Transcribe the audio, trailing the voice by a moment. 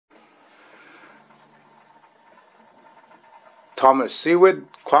Thomas Seawood,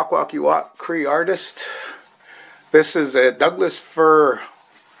 Kwakwaka'wakw Cree artist. This is a Douglas fir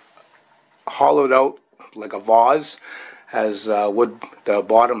hollowed out like a vase. Has wood, the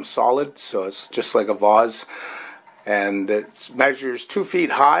bottom solid, so it's just like a vase. And it measures 2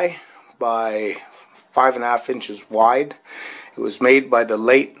 feet high by 5.5 inches wide. It was made by the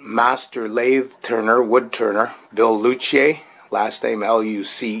late master lathe turner, wood turner, Bill Luce, last name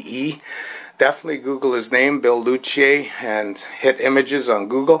L-U-C-E. Definitely Google his name, Bill Luce, and hit images on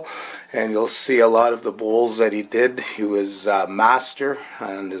Google, and you'll see a lot of the bowls that he did. He was a master,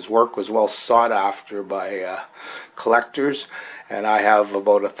 and his work was well sought after by collectors. And I have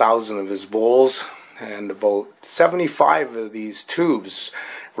about 1,000 of his bowls, and about 75 of these tubes,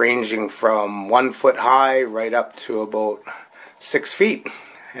 ranging from 1 foot high right up to about 6 feet.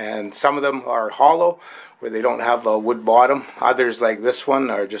 And some of them are hollow, where they don't have a wood bottom. Others, like this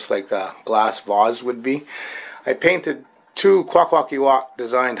one, are just like a glass vase would be. I painted 2 Kwakwaka'wakw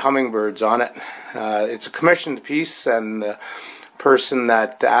designed hummingbirds on it. It's a commissioned piece, and the person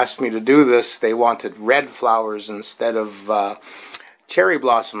that asked me to do this, they wanted red flowers instead of cherry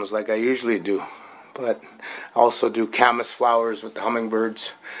blossoms like I usually do. But I also do camas flowers with the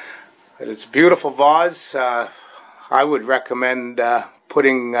hummingbirds. But it's a beautiful vase. I would recommend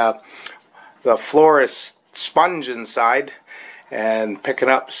putting the florist sponge inside and picking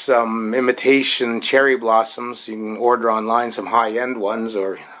up some imitation cherry blossoms. You can order online some high-end ones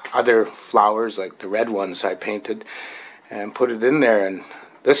or other flowers like the red ones I painted, and put it in there. And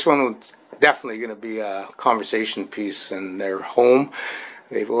this one was definitely going to be a conversation piece in their home.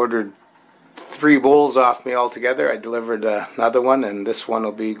 They've ordered 3 bowls off me altogether. I delivered another one, and this one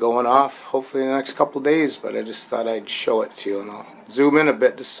will be going off hopefully in the next couple of days, but I just thought I'd show it to you, and I'll zoom in a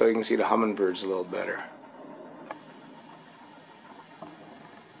bit just so you can see the hummingbirds a little better.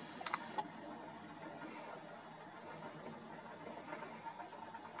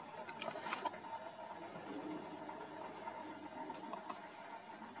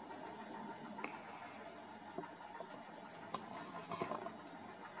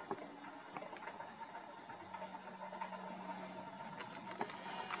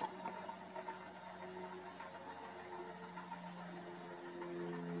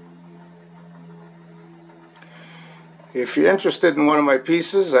 If you're interested in one of my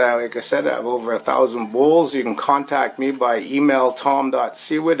pieces, like I said, I have over 1,000 bowls. You can contact me by email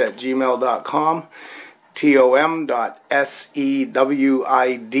tom.sewid@gmail.com,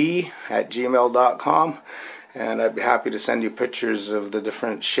 tom.sewid@gmail.com, and I'd be happy to send you pictures of the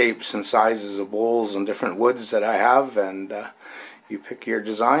different shapes and sizes of bowls and different woods that I have, and you pick your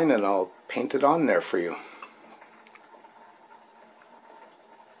design and I'll paint it on there for you.